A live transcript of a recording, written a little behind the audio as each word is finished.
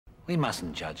We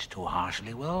mustn't judge too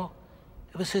harshly, Will.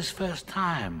 It was his first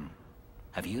time.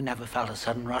 Have you never felt a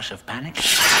sudden rush of panic?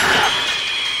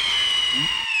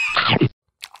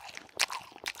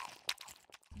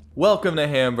 Welcome to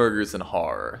Hamburgers and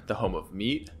Horror, the home of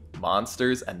meat,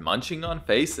 monsters, and munching on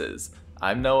faces.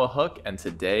 I'm Noah Hook, and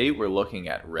today we're looking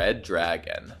at Red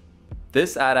Dragon.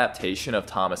 This adaptation of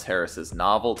Thomas Harris's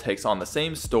novel takes on the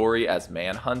same story as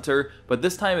Manhunter, but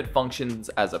this time it functions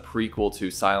as a prequel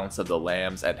to Silence of the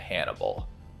Lambs and Hannibal.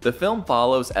 The film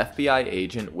follows FBI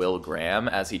agent Will Graham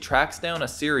as he tracks down a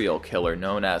serial killer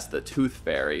known as the Tooth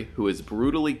Fairy, who is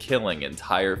brutally killing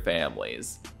entire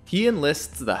families. He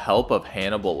enlists the help of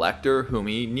Hannibal Lecter, whom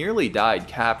he nearly died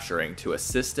capturing, to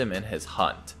assist him in his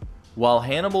hunt. While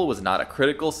Hannibal was not a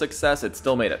critical success, it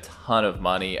still made a ton of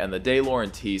money, and the De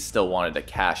Laurentiis still wanted to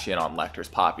cash in on Lecter's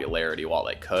popularity while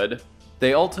they could.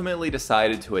 They ultimately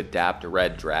decided to adapt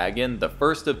Red Dragon, the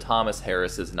first of Thomas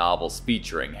Harris's novels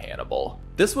featuring Hannibal.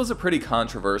 This was a pretty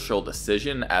controversial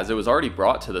decision, as it was already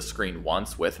brought to the screen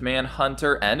once with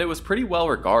Manhunter, and it was pretty well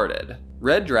regarded.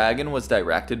 Red Dragon was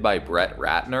directed by Brett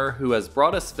Ratner, who has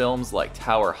brought us films like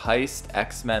Tower Heist,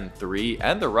 X-Men 3,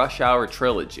 and the Rush Hour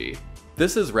trilogy.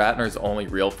 This is Ratner's only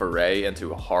real foray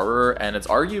into horror, and it's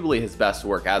arguably his best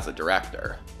work as a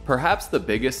director. Perhaps the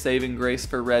biggest saving grace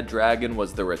for Red Dragon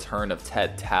was the return of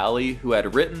Ted Talley, who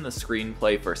had written the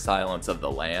screenplay for Silence of the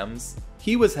Lambs.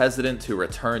 He was hesitant to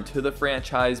return to the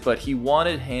franchise, but he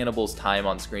wanted Hannibal's time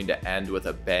on screen to end with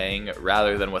a bang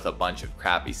rather than with a bunch of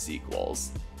crappy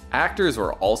sequels. Actors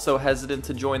were also hesitant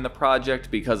to join the project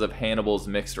because of Hannibal's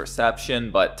mixed reception,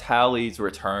 but Talley's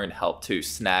return helped to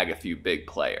snag a few big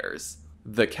players.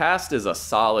 The cast is a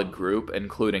solid group,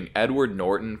 including Edward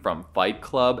Norton from Fight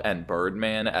Club and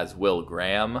Birdman as Will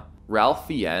Graham, Ralph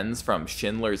Fiennes from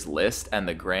Schindler's List and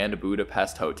the Grand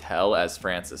Budapest Hotel as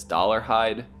Francis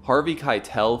Dollarhide, Harvey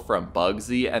Keitel from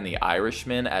Bugsy and The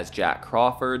Irishman as Jack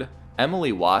Crawford,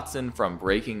 Emily Watson from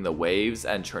Breaking the Waves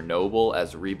and Chernobyl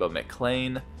as Reba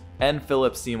McClane, and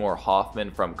Philip Seymour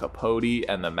Hoffman from Capote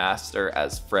and The Master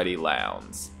as Freddie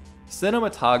Lowndes.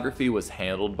 Cinematography was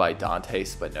handled by Dante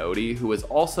Spinotti, who was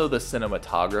also the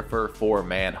cinematographer for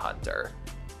Manhunter.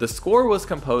 The score was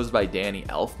composed by Danny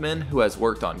Elfman, who has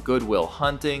worked on Good Will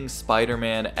Hunting,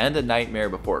 Spider-Man, and A Nightmare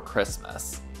Before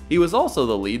Christmas. He was also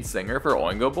the lead singer for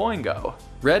Oingo Boingo.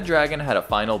 Red Dragon had a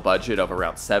final budget of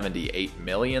around $78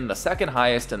 million, the second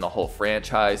highest in the whole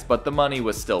franchise, but the money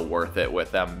was still worth it with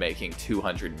them making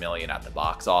 $200 million at the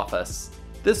box office.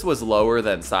 This was lower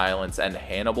than Silence and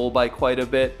Hannibal by quite a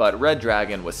bit, but Red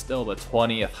Dragon was still the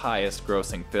 20th highest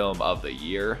grossing film of the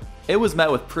year. It was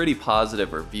met with pretty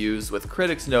positive reviews, with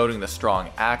critics noting the strong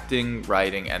acting,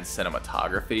 writing, and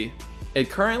cinematography.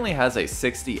 It currently has a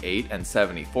 68 and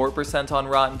 74% on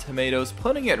Rotten Tomatoes,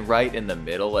 putting it right in the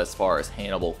middle as far as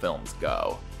Hannibal films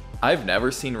go. I've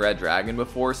never seen Red Dragon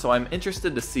before, so I'm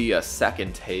interested to see a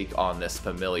second take on this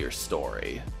familiar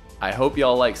story. I hope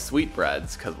y'all like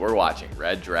sweetbreads, cause we're watching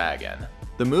Red Dragon.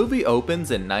 The movie opens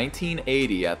in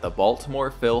 1980 at the Baltimore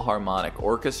Philharmonic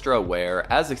Orchestra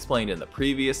where, as explained in the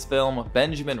previous film,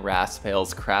 Benjamin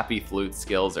Raspail's crappy flute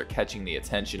skills are catching the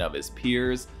attention of his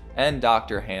peers and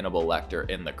Dr. Hannibal Lecter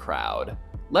in the crowd.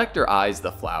 Lecter eyes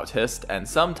the flautist, and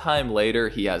sometime later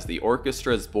he has the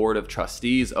orchestra's board of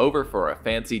trustees over for a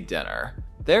fancy dinner.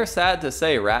 They're sad to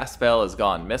say Raspail has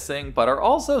gone missing, but are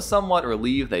also somewhat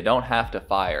relieved they don't have to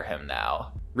fire him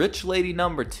now. Rich Lady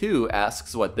Number 2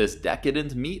 asks what this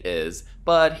decadent meat is,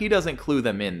 but he doesn't clue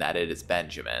them in that it is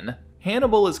Benjamin.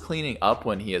 Hannibal is cleaning up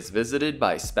when he is visited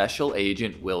by Special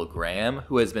Agent Will Graham,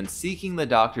 who has been seeking the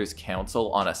doctor's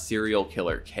counsel on a serial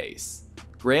killer case.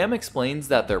 Graham explains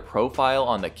that their profile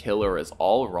on the killer is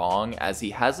all wrong, as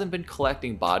he hasn't been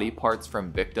collecting body parts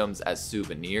from victims as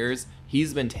souvenirs,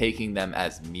 he's been taking them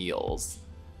as meals.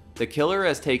 The killer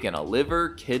has taken a liver,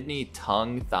 kidney,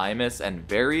 tongue, thymus, and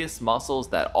various muscles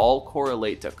that all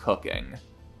correlate to cooking.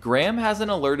 Graham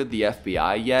hasn't alerted the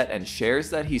FBI yet and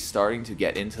shares that he's starting to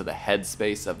get into the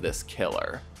headspace of this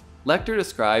killer. Lecter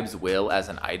describes Will as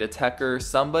an Eidechseker,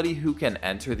 somebody who can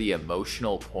enter the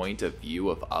emotional point of view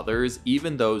of others,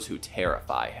 even those who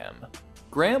terrify him.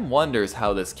 Graham wonders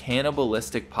how this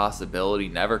cannibalistic possibility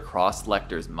never crossed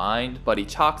Lecter's mind, but he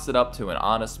chalks it up to an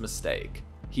honest mistake.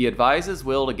 He advises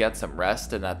Will to get some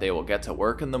rest and that they will get to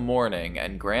work in the morning,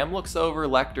 and Graham looks over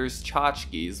Lecter's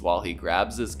tchotchkes while he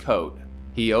grabs his coat.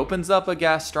 He opens up a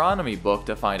gastronomy book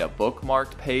to find a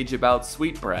bookmarked page about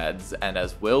sweetbreads, and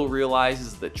as Will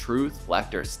realizes the truth,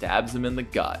 Lecter stabs him in the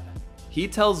gut. He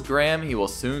tells Graham he will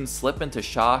soon slip into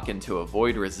shock and to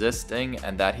avoid resisting,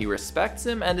 and that he respects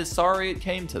him and is sorry it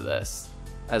came to this.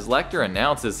 As Lecter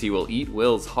announces he will eat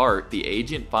Will's heart, the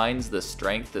agent finds the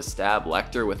strength to stab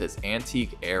Lecter with his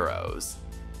antique arrows.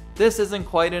 This isn't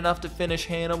quite enough to finish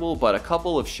Hannibal, but a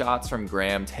couple of shots from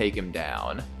Graham take him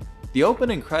down. The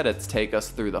opening credits take us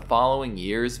through the following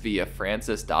years via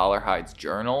Francis Dollarhide's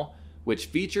journal, which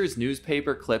features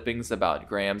newspaper clippings about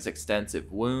Graham's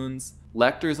extensive wounds,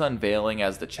 Lecter's unveiling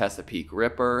as the Chesapeake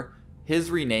Ripper,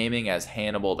 his renaming as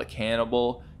Hannibal the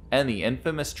Cannibal, and the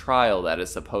infamous trial that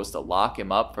is supposed to lock him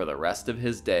up for the rest of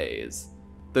his days.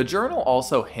 The journal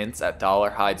also hints at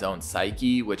Dollarhide's own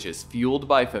psyche, which is fueled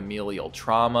by familial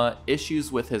trauma, issues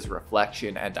with his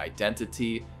reflection and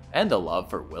identity, and a love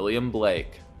for William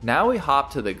Blake. Now we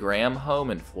hop to the Graham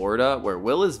home in Florida, where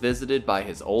Will is visited by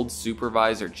his old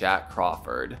supervisor Jack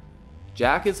Crawford.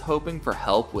 Jack is hoping for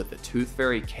help with the Tooth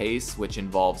Fairy case, which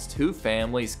involves two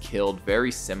families killed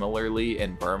very similarly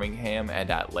in Birmingham and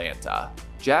Atlanta.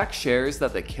 Jack shares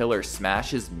that the killer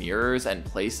smashes mirrors and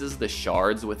places the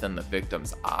shards within the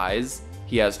victim's eyes.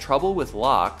 He has trouble with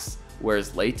locks,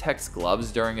 wears latex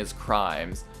gloves during his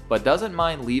crimes, but doesn't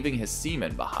mind leaving his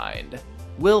semen behind.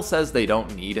 Will says they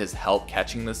don't need his help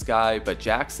catching this guy, but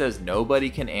Jack says nobody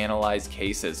can analyze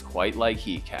cases quite like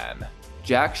he can.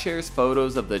 Jack shares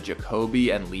photos of the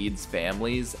Jacoby and Leeds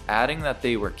families, adding that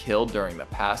they were killed during the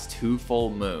past 2 full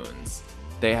moons.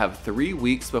 They have 3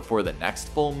 weeks before the next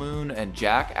full moon, and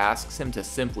Jack asks him to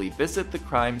simply visit the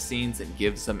crime scenes and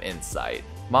give some insight.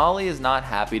 Molly is not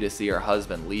happy to see her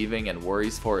husband leaving and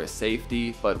worries for his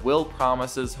safety, but Will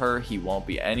promises her he won't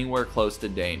be anywhere close to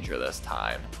danger this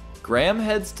time. Graham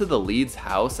heads to the Leeds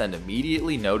house and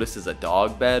immediately notices a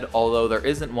dog bed, although there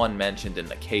isn't one mentioned in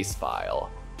the case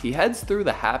file. He heads through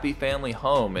the Happy Family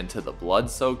home into the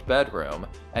blood-soaked bedroom,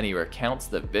 and he recounts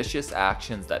the vicious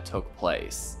actions that took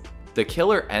place. The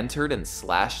killer entered and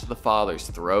slashed the father's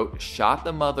throat, shot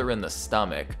the mother in the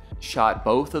stomach, shot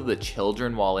both of the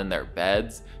children while in their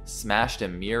beds, smashed a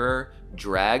mirror,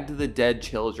 dragged the dead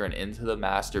children into the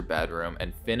master bedroom,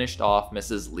 and finished off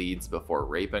Mrs. Leeds before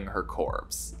raping her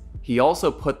corpse. He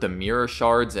also put the mirror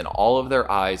shards in all of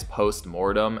their eyes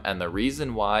post-mortem, and the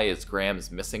reason why is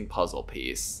Graham's missing puzzle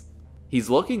piece.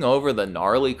 He's looking over the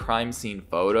gnarly crime scene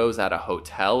photos at a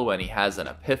hotel when he has an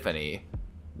epiphany,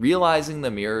 realizing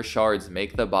the mirror shards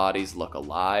make the bodies look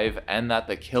alive and that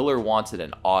the killer wanted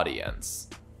an audience.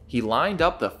 He lined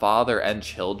up the father and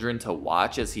children to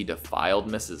watch as he defiled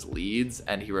Mrs. Leeds,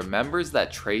 and he remembers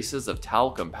that traces of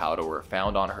talcum powder were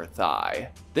found on her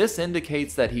thigh. This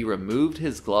indicates that he removed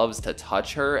his gloves to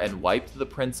touch her and wiped the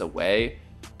prints away,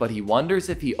 but he wonders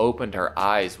if he opened her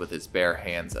eyes with his bare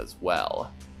hands as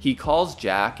well. He calls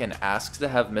Jack and asks to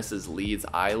have Mrs. Leeds'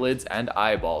 eyelids and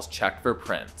eyeballs checked for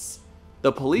prints.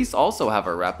 The police also have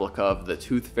a replica of the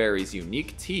Tooth Fairy's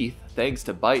unique teeth thanks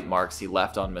to bite marks he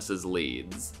left on Mrs.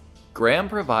 Leeds. Graham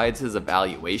provides his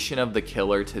evaluation of the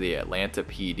killer to the Atlanta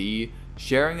PD,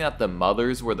 sharing that the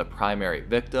mothers were the primary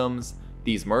victims,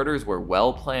 these murders were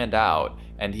well planned out,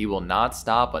 and he will not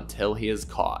stop until he is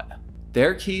caught.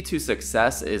 Their key to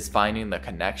success is finding the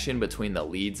connection between the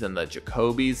Leeds and the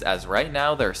Jacobys, as right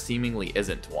now there seemingly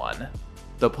isn't one.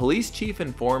 The police chief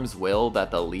informs Will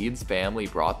that the Leeds family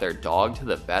brought their dog to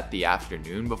the vet the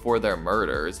afternoon before their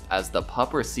murders, as the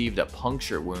pup received a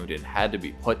puncture wound and had to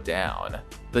be put down.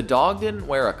 The dog didn't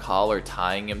wear a collar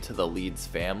tying him to the Leeds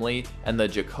family, and the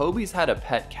Jacobys had a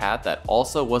pet cat that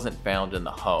also wasn't found in the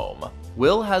home.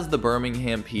 Will has the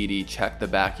Birmingham PD check the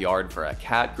backyard for a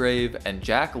cat grave, and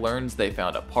Jack learns they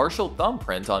found a partial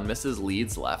thumbprint on Mrs.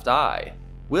 Leeds' left eye.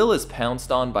 Will is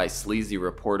pounced on by sleazy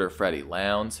reporter Freddie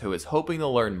Lowndes, who is hoping to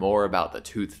learn more about the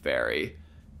Tooth Fairy.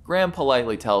 Graham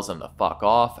politely tells him to fuck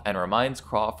off and reminds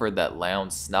Crawford that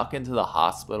Lowndes snuck into the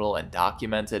hospital and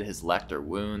documented his Lecter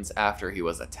wounds after he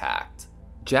was attacked.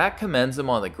 Jack commends him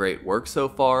on the great work so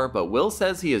far, but Will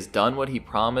says he has done what he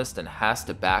promised and has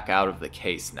to back out of the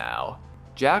case now.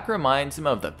 Jack reminds him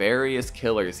of the various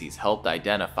killers he's helped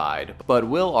identify, but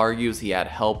Will argues he had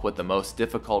help with the most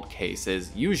difficult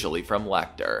cases, usually from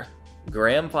Lecter.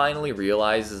 Graham finally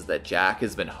realizes that Jack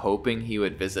has been hoping he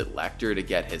would visit Lecter to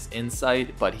get his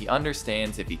insight, but he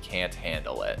understands if he can't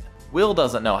handle it. Will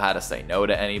doesn't know how to say no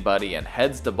to anybody and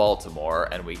heads to Baltimore,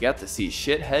 and we get to see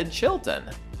shithead Chilton.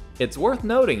 It's worth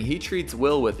noting he treats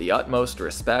Will with the utmost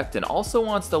respect and also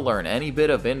wants to learn any bit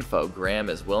of info Graham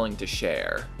is willing to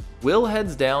share. Will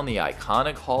heads down the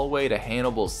iconic hallway to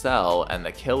Hannibal's cell, and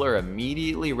the killer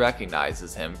immediately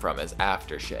recognizes him from his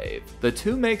aftershave. The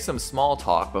two make some small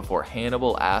talk before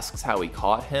Hannibal asks how he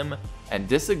caught him, and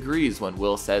disagrees when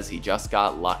Will says he just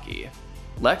got lucky.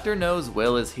 Lecter knows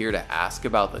Will is here to ask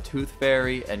about the Tooth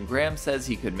Fairy, and Graham says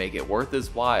he could make it worth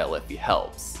his while if he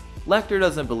helps. Lecter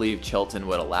doesn't believe Chilton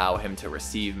would allow him to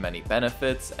receive many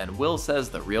benefits, and Will says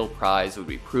the real prize would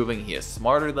be proving he is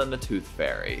smarter than the Tooth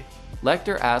Fairy.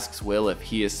 Lecter asks Will if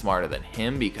he is smarter than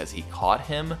him because he caught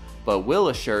him, but Will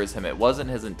assures him it wasn't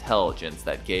his intelligence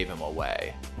that gave him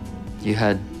away. You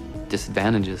had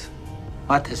disadvantages.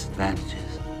 What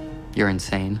disadvantages? You're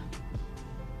insane.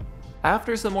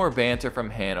 After some more banter from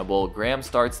Hannibal, Graham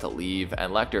starts to leave,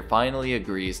 and Lecter finally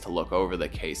agrees to look over the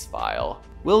case file.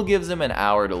 Will gives him an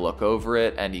hour to look over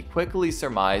it, and he quickly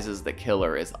surmises the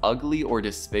killer is ugly or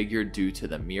disfigured due to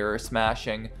the mirror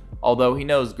smashing, although he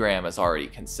knows Graham has already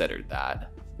considered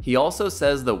that. He also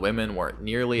says the women weren't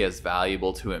nearly as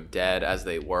valuable to him dead as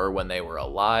they were when they were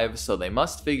alive, so they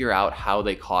must figure out how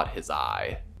they caught his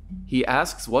eye. He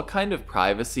asks what kind of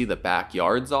privacy the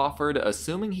backyards offered,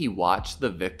 assuming he watched the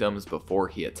victims before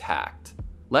he attacked.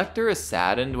 Lecter is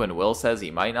saddened when Will says he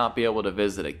might not be able to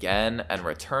visit again, and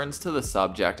returns to the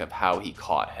subject of how he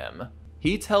caught him.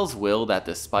 He tells Will that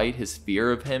despite his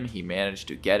fear of him, he managed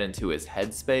to get into his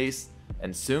headspace,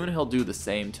 and soon he'll do the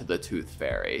same to the Tooth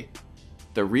Fairy.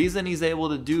 The reason he's able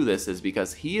to do this is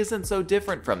because he isn't so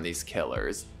different from these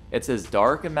killers. It's his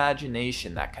dark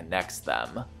imagination that connects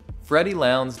them. Freddie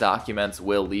Lowndes documents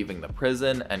Will leaving the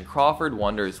prison, and Crawford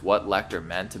wonders what Lecter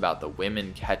meant about the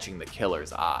women catching the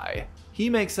killer's eye. He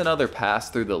makes another pass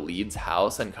through the Leeds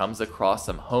house and comes across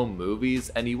some home movies,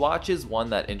 and he watches one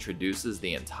that introduces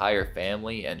the entire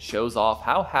family and shows off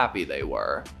how happy they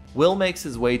were. Will makes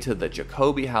his way to the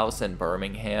Jacoby house in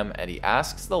Birmingham, and he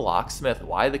asks the locksmith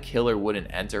why the killer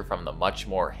wouldn't enter from the much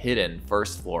more hidden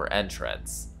first floor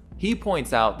entrance. He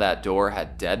points out that door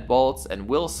had deadbolts, and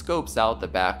Will scopes out the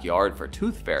backyard for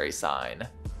Tooth Fairy sign.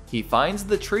 He finds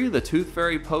the tree the Tooth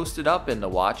Fairy posted up in to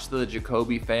watch the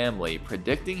Jacoby family,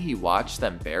 predicting he watched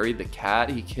them bury the cat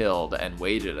he killed and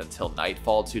waited until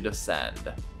nightfall to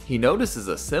descend. He notices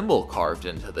a symbol carved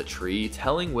into the tree,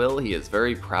 telling Will he is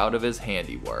very proud of his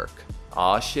handiwork.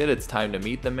 Aw shit, it's time to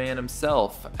meet the man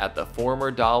himself at the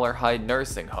former Dollarhide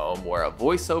nursing home, where a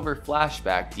voiceover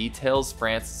flashback details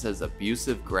Francis's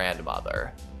abusive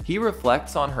grandmother. He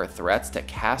reflects on her threats to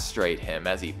castrate him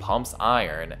as he pumps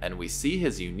iron, and we see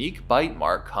his unique bite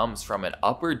mark comes from an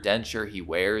upper denture he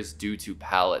wears due to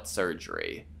palate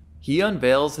surgery. He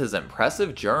unveils his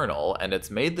impressive journal, and it's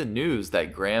made the news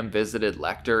that Graham visited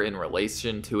Lecter in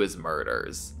relation to his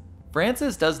murders.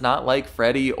 Francis does not like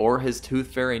Freddy or his Tooth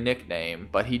Fairy nickname,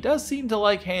 but he does seem to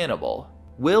like Hannibal.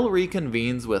 Will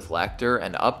reconvenes with Lecter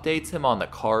and updates him on the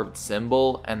carved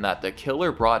symbol and that the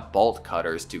killer brought bolt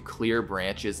cutters to clear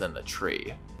branches in the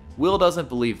tree. Will doesn't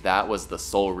believe that was the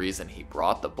sole reason he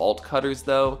brought the bolt cutters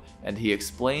though, and he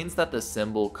explains that the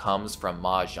symbol comes from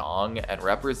Mahjong and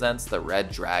represents the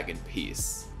red dragon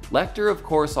piece. Lecter of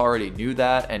course already knew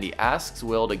that, and he asks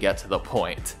Will to get to the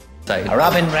point. A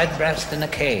robin redbreast in a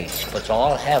cage puts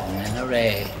all heaven in a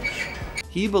rage.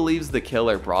 He believes the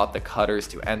killer brought the cutters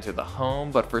to enter the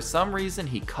home, but for some reason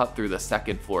he cut through the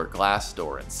second floor glass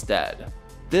door instead.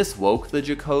 This woke the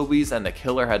Jacobys, and the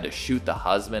killer had to shoot the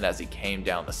husband as he came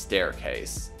down the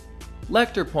staircase.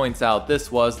 Lecter points out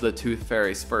this was the Tooth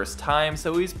Fairy's first time,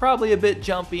 so he's probably a bit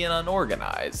jumpy and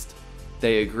unorganized.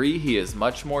 They agree he is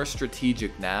much more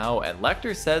strategic now, and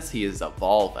Lecter says he is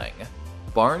evolving.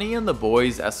 Barney and the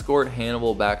boys escort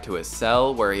Hannibal back to his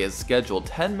cell, where he has scheduled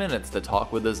 10 minutes to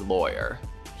talk with his lawyer.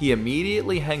 He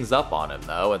immediately hangs up on him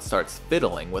though and starts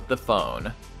fiddling with the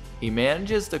phone. He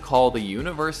manages to call the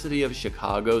University of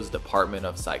Chicago's Department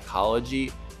of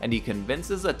Psychology, and he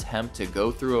convinces a temp to go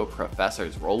through a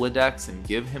professor's Rolodex and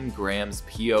give him Graham's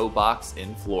P.O. box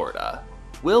in Florida.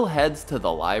 Will heads to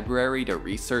the library to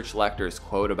research Lecter's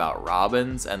quote about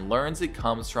robins and learns it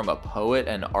comes from a poet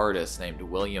and artist named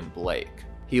William Blake.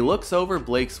 He looks over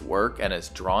Blake's work and is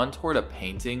drawn toward a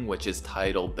painting which is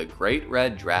titled The Great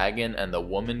Red Dragon and the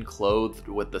Woman Clothed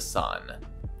with the Sun.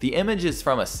 The image is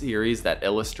from a series that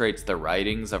illustrates the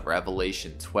writings of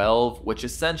Revelation 12, which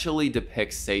essentially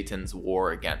depicts Satan's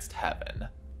war against heaven.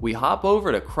 We hop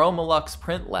over to Chromolux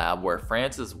Print Lab, where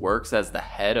Francis works as the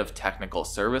head of technical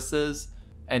services,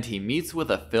 and he meets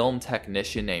with a film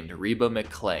technician named Reba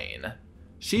McClain.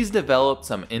 She's developed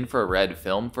some infrared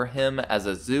film for him as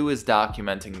a zoo is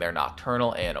documenting their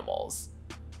nocturnal animals.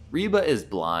 Reba is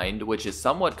blind, which is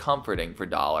somewhat comforting for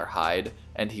Dollarhide,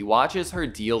 and he watches her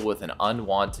deal with an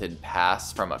unwanted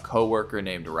pass from a coworker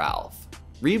named Ralph.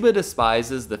 Reba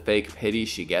despises the fake pity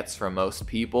she gets from most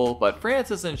people, but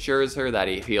Francis assures her that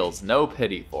he feels no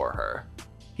pity for her.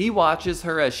 He watches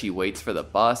her as she waits for the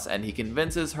bus, and he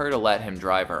convinces her to let him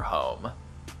drive her home.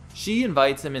 She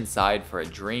invites him inside for a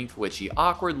drink, which he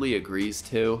awkwardly agrees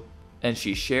to, and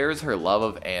she shares her love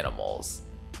of animals.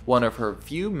 One of her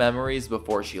few memories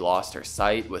before she lost her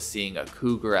sight was seeing a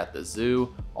cougar at the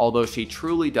zoo, although she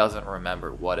truly doesn't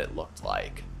remember what it looked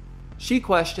like. She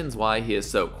questions why he is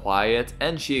so quiet,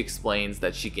 and she explains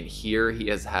that she can hear he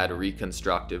has had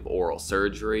reconstructive oral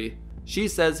surgery. She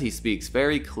says he speaks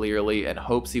very clearly and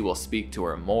hopes he will speak to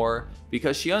her more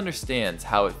because she understands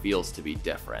how it feels to be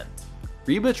different.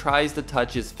 Reba tries to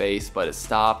touch his face but is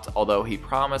stopped, although he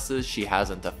promises she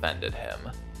hasn't offended him.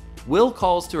 Will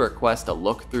calls to request a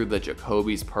look through the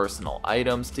Jacobi's personal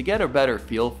items to get a better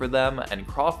feel for them, and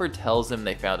Crawford tells him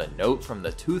they found a note from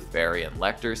the Tooth Fairy in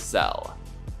Lecter's cell.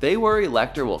 They worry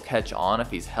Lecter will catch on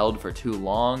if he's held for too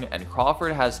long, and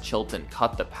Crawford has Chilton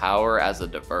cut the power as a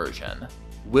diversion.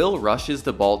 Will rushes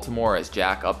to Baltimore as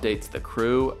Jack updates the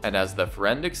crew, and as the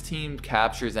forensics team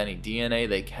captures any DNA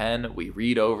they can, we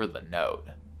read over the note.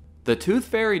 The Tooth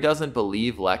Fairy doesn't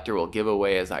believe Lecter will give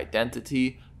away his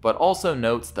identity, but also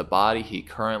notes the body he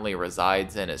currently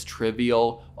resides in is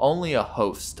trivial, only a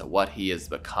host to what he is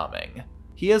becoming.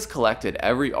 He has collected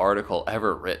every article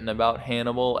ever written about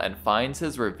Hannibal and finds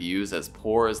his reviews as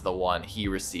poor as the one he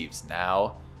receives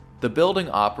now. The building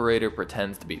operator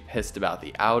pretends to be pissed about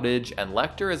the outage, and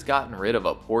Lecter has gotten rid of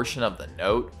a portion of the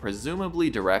note,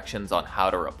 presumably directions on how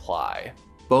to reply.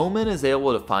 Bowman is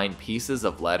able to find pieces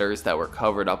of letters that were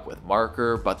covered up with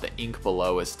marker, but the ink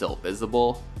below is still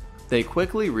visible. They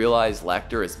quickly realize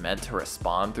Lecter is meant to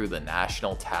respond through the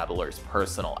National Tattler's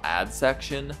personal ad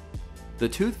section. The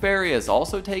Tooth Fairy has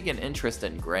also taken interest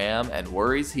in Graham and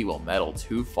worries he will meddle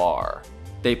too far.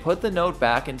 They put the note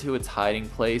back into its hiding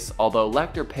place, although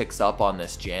Lecter picks up on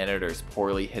this janitor's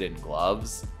poorly hidden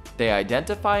gloves. They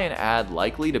identify an ad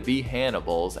likely to be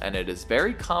Hannibal's, and it is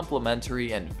very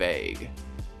complimentary and vague.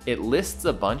 It lists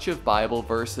a bunch of Bible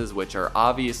verses which are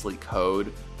obviously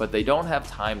code, but they don't have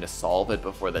time to solve it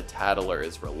before the Tattler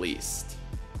is released.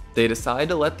 They decide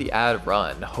to let the ad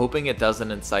run, hoping it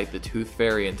doesn't incite the Tooth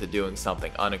Fairy into doing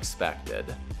something unexpected.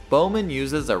 Bowman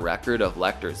uses a record of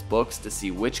Lecter's books to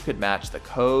see which could match the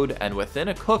code, and within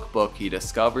a cookbook he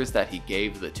discovers that he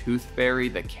gave the Tooth Fairy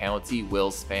the county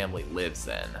Will's family lives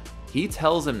in. He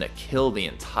tells him to kill the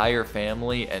entire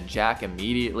family, and Jack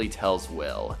immediately tells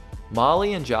Will.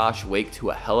 Molly and Josh wake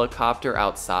to a helicopter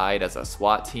outside as a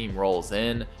SWAT team rolls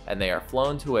in, and they are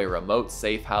flown to a remote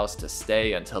safe house to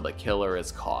stay until the killer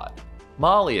is caught.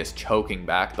 Molly is choking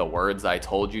back the words "I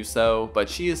told you so," but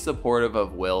she is supportive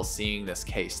of Will seeing this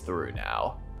case through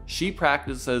now. She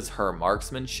practices her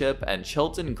marksmanship, and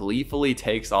Chilton gleefully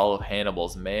takes all of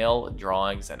Hannibal's mail,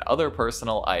 drawings, and other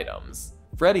personal items.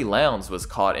 Freddie Lowndes was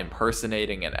caught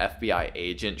impersonating an FBI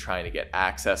agent trying to get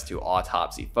access to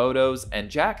autopsy photos,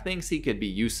 and Jack thinks he could be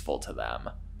useful to them.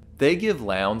 They give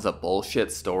Lowndes a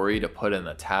bullshit story to put in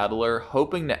the Tattler,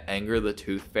 hoping to anger the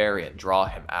Tooth Fairy and draw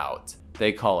him out.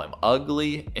 They call him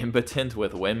ugly, impotent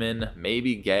with women,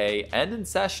 maybe gay, and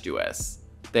incestuous.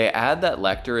 They add that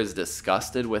Lecter is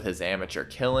disgusted with his amateur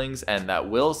killings, and that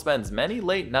Will spends many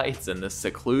late nights in this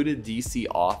secluded DC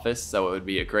office, so it would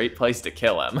be a great place to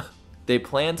kill him. They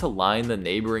plan to line the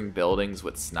neighboring buildings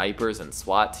with snipers and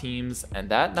SWAT teams, and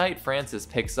that night Francis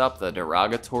picks up the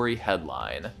derogatory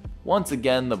headline. Once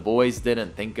again, the boys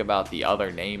didn't think about the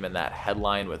other name in that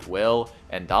headline with Will,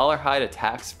 and Dollarhide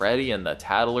attacks Freddy in the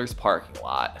Tattler's parking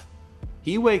lot.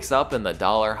 He wakes up in the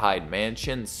Dollarhide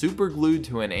mansion, superglued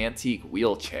to an antique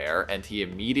wheelchair, and he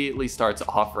immediately starts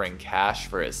offering cash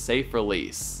for his safe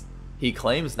release. He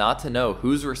claims not to know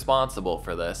who's responsible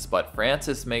for this, but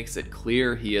Francis makes it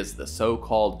clear he is the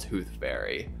so-called Tooth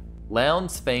Fairy.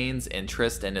 Lowndes feigns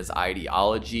interest in his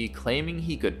ideology, claiming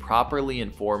he could properly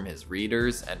inform his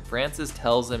readers, and Francis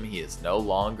tells him he is no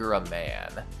longer a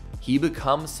man. He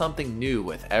becomes something new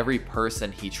with every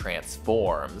person he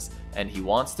transforms, and he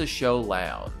wants to show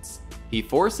Lowndes. He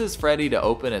forces Freddy to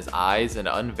open his eyes and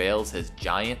unveils his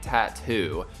giant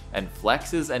tattoo, and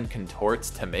flexes and contorts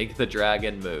to make the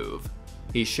dragon move.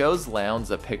 He shows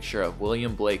Lowndes a picture of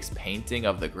William Blake's painting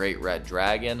of the Great Red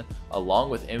Dragon, along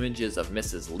with images of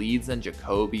Mrs. Leeds and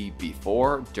Jacoby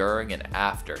before, during, and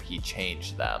after he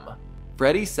changed them.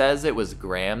 Freddy says it was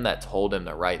Graham that told him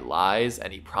to write lies,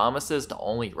 and he promises to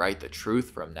only write the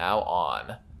truth from now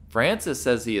on. Francis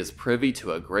says he is privy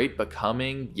to a great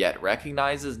becoming, yet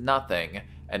recognizes nothing,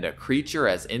 and a creature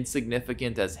as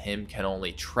insignificant as him can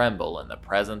only tremble in the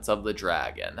presence of the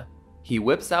dragon. He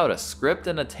whips out a script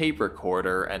and a tape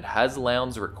recorder and has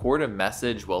Lowndes record a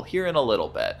message we'll hear in a little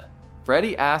bit.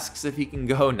 Freddy asks if he can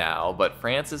go now, but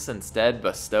Francis instead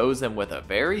bestows him with a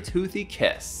very toothy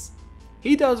kiss.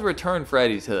 He does return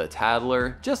Freddy to the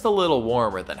Tattler, just a little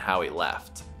warmer than how he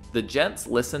left. The gents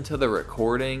listen to the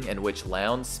recording in which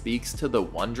Lowndes speaks to the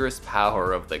wondrous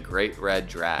power of the Great Red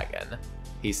Dragon.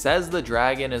 He says the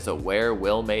dragon is aware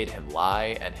Will made him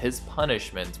lie and his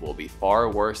punishment will be far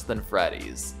worse than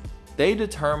Freddy's. They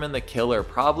determine the killer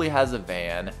probably has a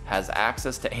van, has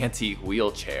access to antique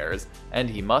wheelchairs, and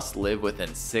he must live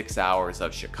within 6 hours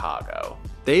of Chicago.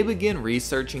 They begin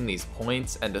researching these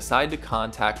points and decide to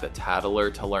contact the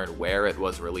Tattler to learn where it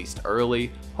was released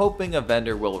early, hoping a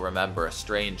vendor will remember a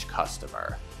strange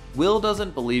customer. Will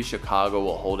doesn't believe Chicago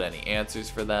will hold any answers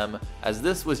for them, as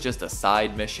this was just a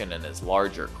side mission in his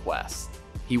larger quest.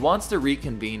 He wants to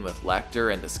reconvene with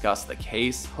Lecter and discuss the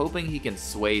case, hoping he can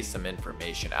sway some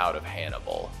information out of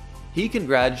Hannibal. He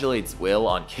congratulates Will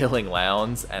on killing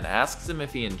Lowndes and asks him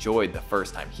if he enjoyed the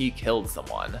first time he killed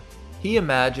someone. He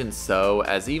imagines so,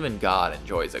 as even God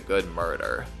enjoys a good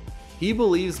murder. He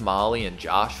believes Molly and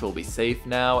Josh will be safe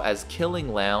now, as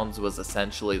killing Lowndes was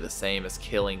essentially the same as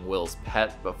killing Will's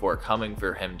pet before coming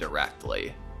for him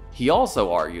directly. He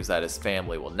also argues that his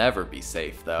family will never be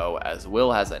safe though, as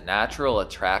Will has a natural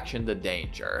attraction to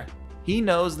danger. He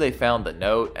knows they found the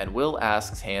note, and Will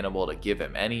asks Hannibal to give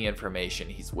him any information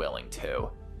he's willing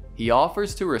to. He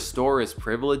offers to restore his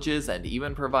privileges and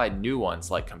even provide new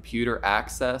ones like computer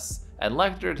access, and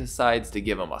Lecter decides to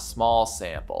give him a small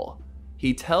sample.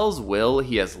 He tells Will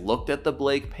he has looked at the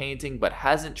Blake painting but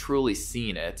hasn't truly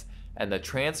seen it, and the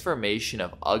transformation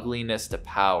of ugliness to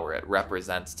power it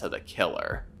represents to the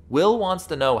killer. Will wants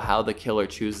to know how the killer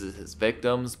chooses his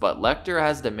victims, but Lecter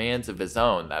has demands of his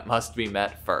own that must be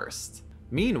met first.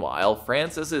 Meanwhile,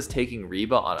 Francis is taking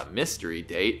Reba on a mystery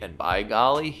date, and by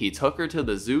golly, he took her to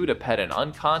the zoo to pet an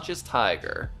unconscious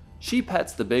tiger. She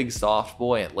pets the big soft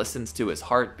boy and listens to his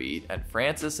heartbeat, and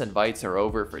Francis invites her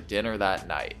over for dinner that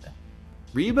night.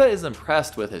 Reba is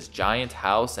impressed with his giant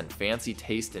house and fancy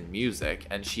taste in music,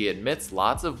 and she admits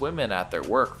lots of women at their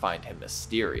work find him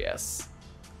mysterious.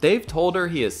 They've told her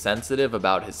he is sensitive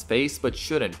about his face but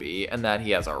shouldn't be, and that he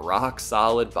has a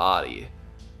rock-solid body.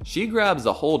 She grabs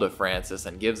a hold of Francis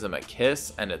and gives him a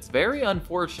kiss, and it's very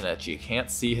unfortunate she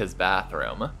can't see his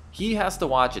bathroom. He has to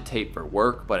watch a tape for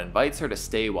work, but invites her to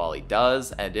stay while he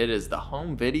does, and it is the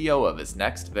home video of his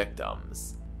next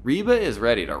victims. Reba is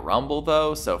ready to rumble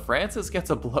though, so Francis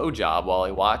gets a blowjob while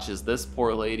he watches this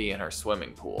poor lady in her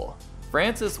swimming pool.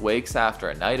 Francis wakes after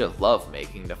a night of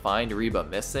lovemaking to find Reba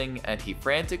missing, and he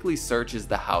frantically searches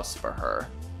the house for her.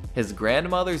 His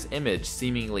grandmother's image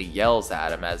seemingly yells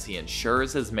at him as he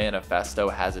ensures his manifesto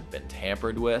hasn't been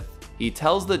tampered with. He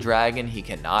tells the dragon he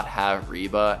cannot have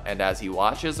Reba, and as he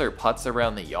watches her putz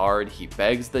around the yard, he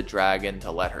begs the dragon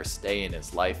to let her stay in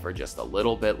his life for just a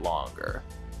little bit longer.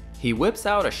 He whips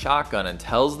out a shotgun and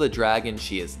tells the dragon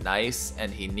she is nice,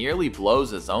 and he nearly blows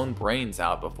his own brains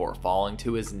out before falling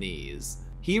to his knees.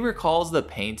 He recalls the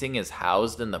painting is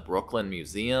housed in the Brooklyn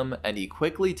Museum, and he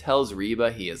quickly tells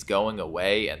Reba he is going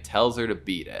away and tells her to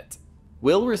beat it.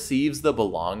 Will receives the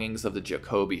belongings of the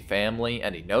Jacoby family,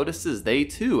 and he notices they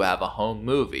too have a home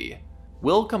movie.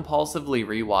 Will compulsively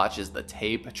rewatches the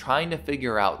tape, trying to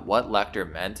figure out what Lecter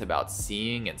meant about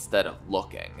seeing instead of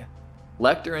looking.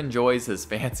 Lecter enjoys his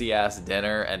fancy-ass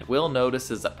dinner, and Will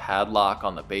notices a padlock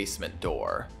on the basement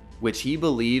door, which he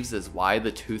believes is why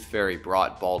the Tooth Fairy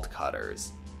brought bolt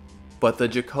cutters. But the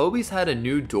Jacobys had a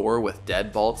new door with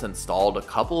deadbolts installed a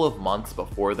couple of months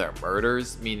before their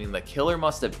murders, meaning the killer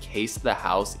must have cased the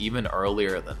house even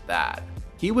earlier than that.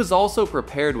 He was also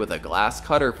prepared with a glass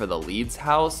cutter for the Leeds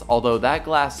house, although that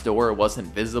glass door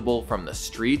wasn't visible from the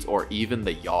street or even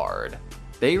the yard.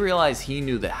 They realize he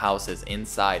knew the houses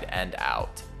inside and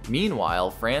out.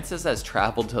 Meanwhile, Francis has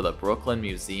traveled to the Brooklyn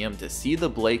Museum to see the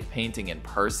Blake painting in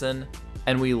person,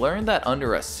 and we learn that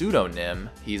under a pseudonym,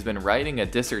 he's been writing a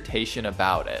dissertation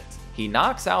about it. He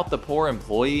knocks out the poor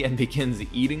employee and begins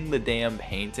eating the damn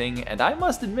painting, and I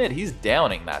must admit he's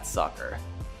downing that sucker.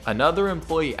 Another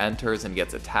employee enters and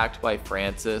gets attacked by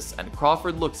Francis, and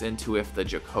Crawford looks into if the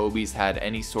Jacobys had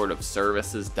any sort of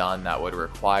services done that would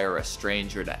require a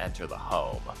stranger to enter the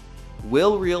home.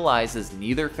 Will realizes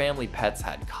neither family pets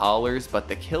had collars, but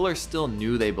the killer still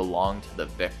knew they belonged to the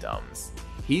victims.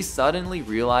 He suddenly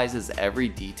realizes every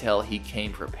detail he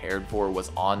came prepared for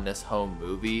was on this home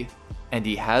movie, and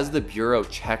he has the Bureau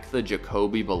check the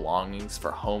Jacoby belongings for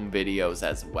home videos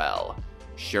as well.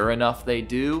 Sure enough they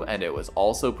do, and it was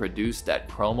also produced at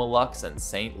Chromolux in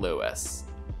St. Louis.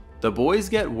 The boys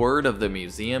get word of the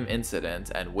museum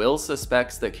incident, and Will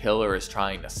suspects the killer is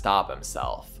trying to stop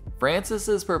himself. Francis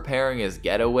is preparing his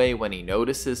getaway when he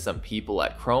notices some people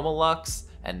at Chromolux,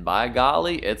 and by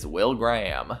golly, it's Will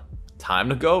Graham. Time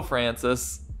to go,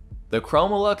 Francis. The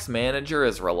Chromolux manager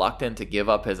is reluctant to give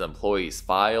up his employees'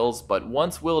 files, but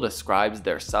once Will describes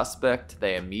their suspect,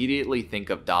 they immediately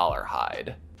think of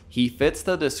Dollarhide. He fits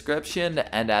the description,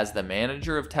 and as the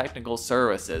manager of technical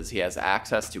services, he has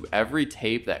access to every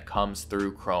tape that comes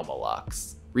through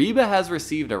Chromolux. Reba has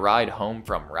received a ride home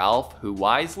from Ralph, who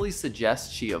wisely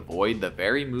suggests she avoid the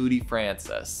very moody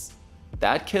Francis.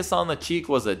 That kiss on the cheek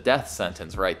was a death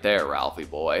sentence right there, Ralphie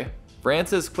boy.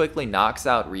 Francis quickly knocks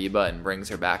out Reba and brings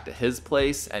her back to his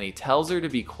place, and he tells her to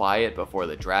be quiet before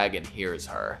the dragon hears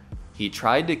her. He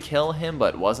tried to kill him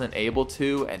but wasn't able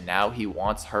to, and now he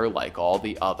wants her like all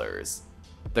the others.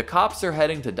 The cops are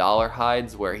heading to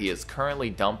Dollarhide's, where he is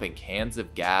currently dumping cans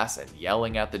of gas and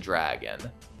yelling at the dragon.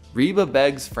 Reba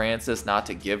begs Francis not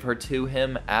to give her to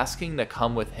him, asking to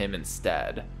come with him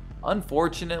instead.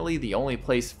 Unfortunately, the only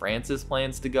place Francis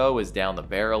plans to go is down the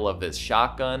barrel of his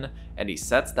shotgun, and he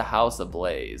sets the house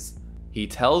ablaze. He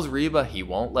tells Reba he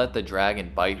won't let the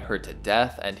dragon bite her to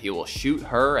death, and he will shoot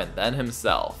her and then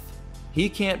himself. He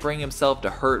can't bring himself to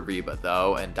hurt Reba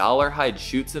though, and Dollarhide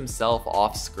shoots himself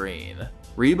off screen.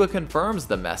 Reba confirms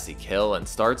the messy kill and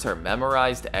starts her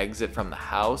memorized exit from the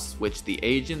house, which the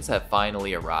agents have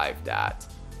finally arrived at.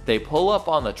 They pull up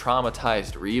on the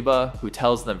traumatized Reba, who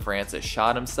tells them Francis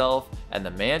shot himself, and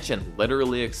the mansion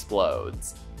literally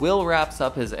explodes. Will wraps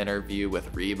up his interview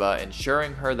with Reba,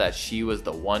 ensuring her that she was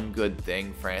the one good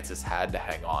thing Francis had to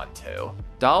hang on to.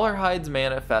 Dollarhide's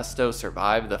manifesto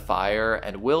survived the fire,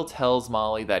 and Will tells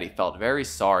Molly that he felt very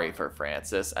sorry for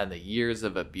Francis and the years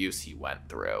of abuse he went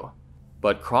through.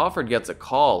 But Crawford gets a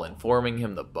call informing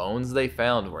him the bones they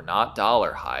found were not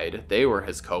Dollarhide, they were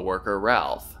his coworker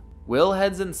Ralph. Will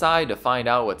heads inside to find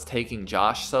out what's taking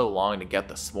Josh so long to get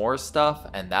the s'more stuff,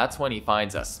 and that's when he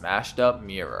finds a smashed up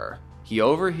mirror. He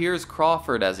overhears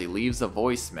Crawford as he leaves a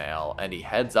voicemail, and he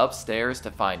heads upstairs to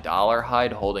find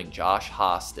Dollarhide holding Josh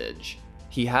hostage.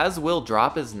 He has Will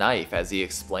drop his knife as he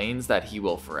explains that he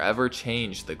will forever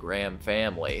change the Graham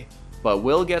family, but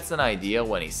Will gets an idea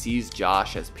when he sees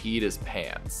Josh has peed his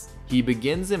pants. He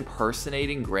begins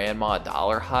impersonating Grandma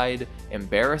Dollarhide,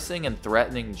 embarrassing and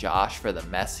threatening Josh for the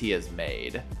mess he has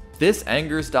made. This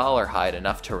angers Dollarhide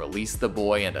enough to release the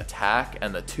boy and attack,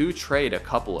 and the two trade a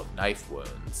couple of knife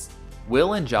wounds.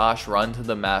 Will and Josh run to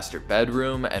the master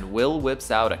bedroom, and Will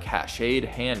whips out a cached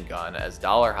handgun as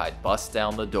Dollarhide busts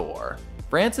down the door.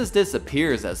 Francis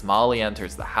disappears as Molly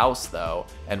enters the house though,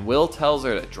 and Will tells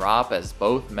her to drop as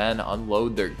both men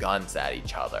unload their guns at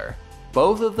each other.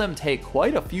 Both of them take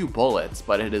quite a few bullets,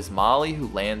 but it is Molly who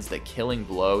lands the killing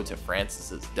blow to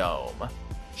Francis's dome.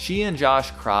 She and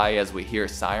Josh cry as we hear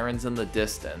sirens in the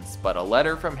distance, but a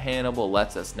letter from Hannibal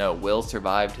lets us know Will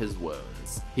survived his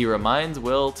wounds. He reminds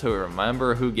Will to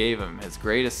remember who gave him his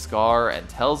greatest scar and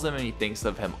tells him he thinks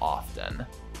of him often.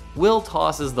 Will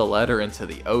tosses the letter into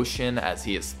the ocean as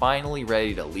he is finally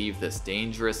ready to leave this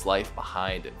dangerous life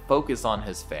behind and focus on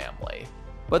his family.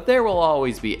 But there will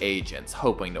always be agents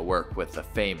hoping to work with the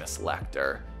famous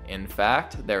Lecter. In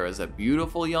fact, there is a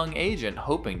beautiful young agent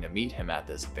hoping to meet him at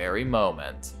this very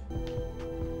moment.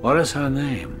 What is her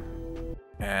name?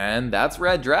 And that's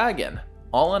Red Dragon.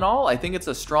 All in all, I think it's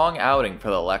a strong outing for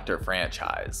the Lecter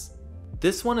franchise.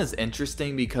 This one is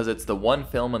interesting because it's the one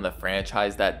film in the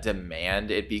franchise that demand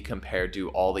it be compared to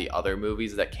all the other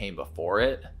movies that came before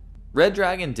it. Red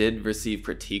Dragon did receive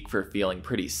critique for feeling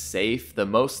pretty safe, the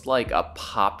most like a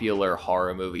popular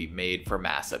horror movie made for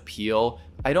mass appeal.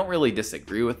 I don't really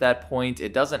disagree with that point.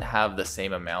 It doesn't have the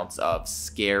same amounts of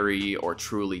scary or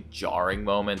truly jarring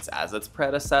moments as its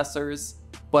predecessors,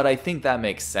 but I think that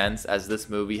makes sense as this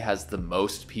movie has the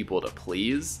most people to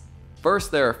please.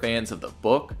 First, there are fans of the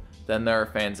book, then there are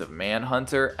fans of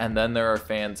Manhunter, and then there are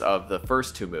fans of the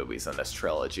first two movies in this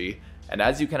trilogy. And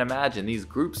as you can imagine, these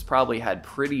groups probably had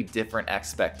pretty different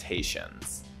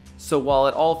expectations. So while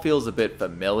it all feels a bit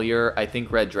familiar, I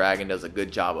think Red Dragon does a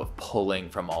good job of pulling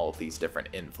from all of these different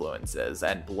influences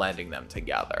and blending them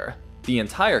together. The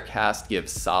entire cast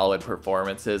gives solid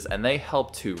performances, and they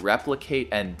help to replicate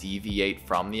and deviate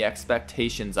from the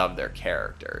expectations of their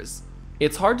characters.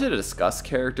 It's hard to discuss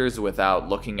characters without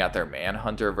looking at their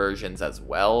Manhunter versions as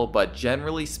well, but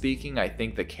generally speaking, I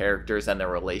think the characters and their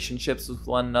relationships with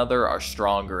one another are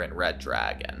stronger in Red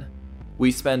Dragon.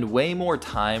 We spend way more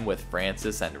time with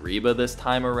Francis and Reba this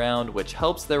time around, which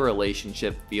helps their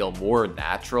relationship feel more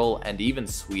natural and even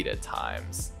sweet at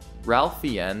times. Ralph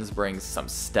Fiennes brings some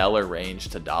stellar range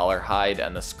to Dollarhide,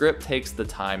 and the script takes the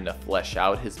time to flesh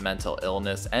out his mental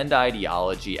illness and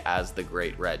ideology as the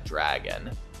Great Red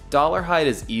Dragon. Dollarhide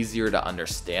is easier to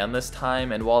understand this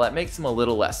time, and while that makes him a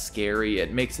little less scary,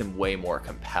 it makes him way more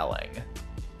compelling.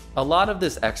 A lot of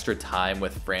this extra time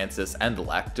with Francis and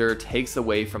Lecter takes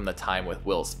away from the time with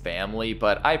Will's family,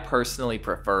 but I personally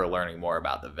prefer learning more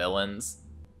about the villains.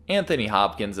 Anthony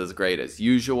Hopkins is great as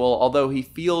usual, although he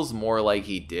feels more like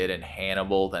he did in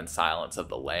Hannibal than Silence of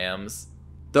the Lambs.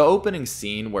 The opening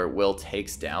scene where Will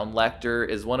takes down Lecter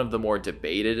is one of the more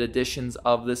debated editions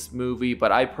of this movie,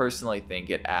 but I personally think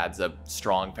it adds a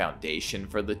strong foundation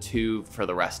for the two for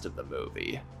the rest of the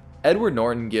movie. Edward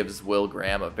Norton gives Will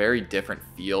Graham a very different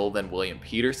feel than William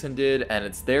Peterson did, and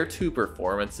it's their two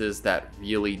performances that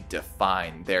really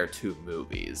define their two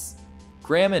movies.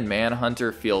 Graham in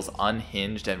Manhunter feels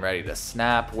unhinged and ready to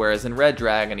snap, whereas in Red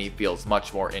Dragon he feels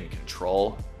much more in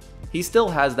control. He still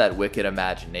has that wicked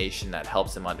imagination that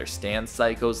helps him understand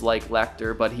psychos like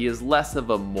Lecter, but he is less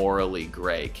of a morally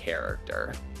gray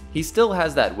character. He still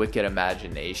has that wicked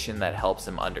imagination that helps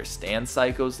him understand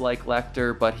psychos like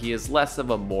Lecter, but he is less of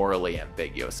a morally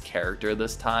ambiguous character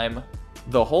this time.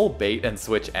 The whole bait and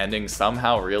switch ending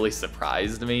somehow really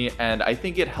surprised me, and I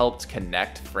think it helped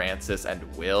connect Francis and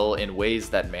Will in ways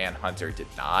that Manhunter did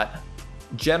not.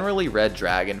 Generally, Red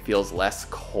Dragon feels less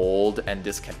cold and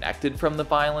disconnected from the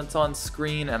violence on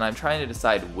screen, and I'm trying to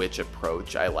decide which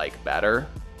approach I like better.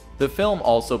 The film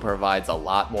also provides a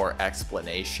lot more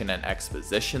explanation and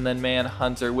exposition than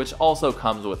Manhunter, which also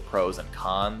comes with pros and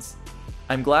cons.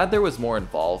 I'm glad there was more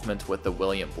involvement with the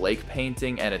William Blake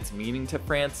painting and its meaning to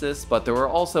Francis, but there were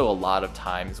also a lot of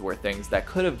times where things that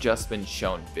could have just been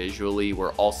shown visually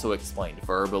were also explained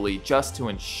verbally just to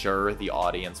ensure the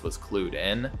audience was clued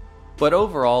in. But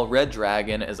overall, Red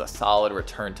Dragon is a solid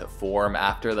return to form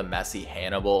after the messy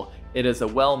Hannibal. It is a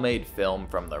well-made film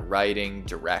from the writing,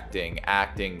 directing,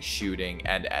 acting, shooting,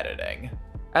 and editing.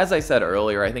 As I said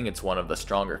earlier, I think it's one of the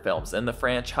stronger films in the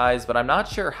franchise, but I'm not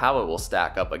sure how it will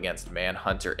stack up against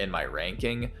Manhunter in my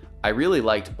ranking. I really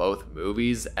liked both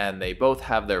movies, and they both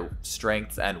have their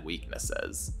strengths and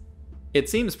weaknesses. It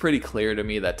seems pretty clear to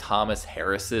me that Thomas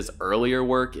Harris's earlier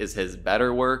work is his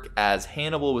better work, as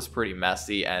Hannibal was pretty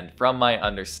messy, and from my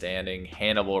understanding,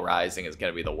 Hannibal Rising is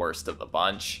going to be the worst of the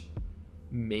bunch.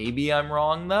 Maybe I'm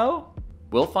wrong though?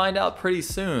 We'll find out pretty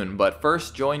soon, but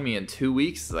first join me in 2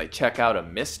 weeks as I check out a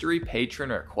mystery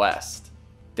patron request.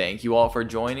 Thank you all for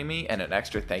joining me, and an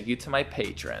extra thank you to my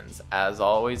patrons. As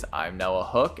always, I'm Noah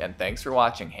Hook, and thanks for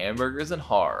watching Hamburgers and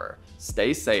Horror.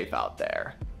 Stay safe out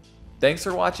there. Thanks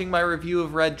for watching my review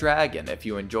of Red Dragon. If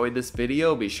you enjoyed this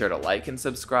video, be sure to like and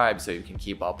subscribe so you can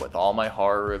keep up with all my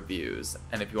horror reviews.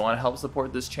 And if you want to help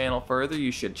support this channel further,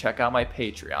 you should check out my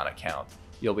Patreon account.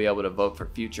 You'll be able to vote for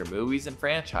future movies and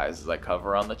franchises I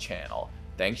cover on the channel.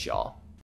 Thanks y'all.